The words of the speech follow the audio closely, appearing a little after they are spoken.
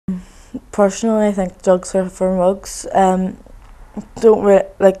Personally, I think drugs are for mugs. Don't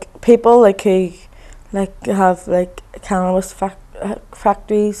like people like who like have like cannabis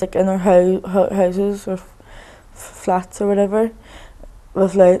factories like in their houses or flats or whatever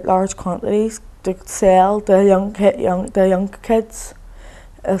with like large quantities to sell to young kids.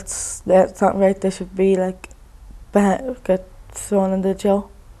 That's not right. They should be like get thrown into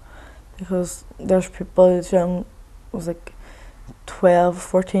jail because there's people who's young was like 12,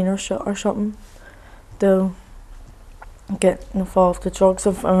 14 or something. They'll get involved with drugs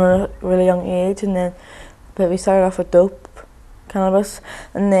from a really young age, and then maybe started off with dope, cannabis,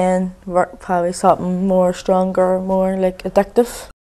 and then work probably something more stronger, more like addictive.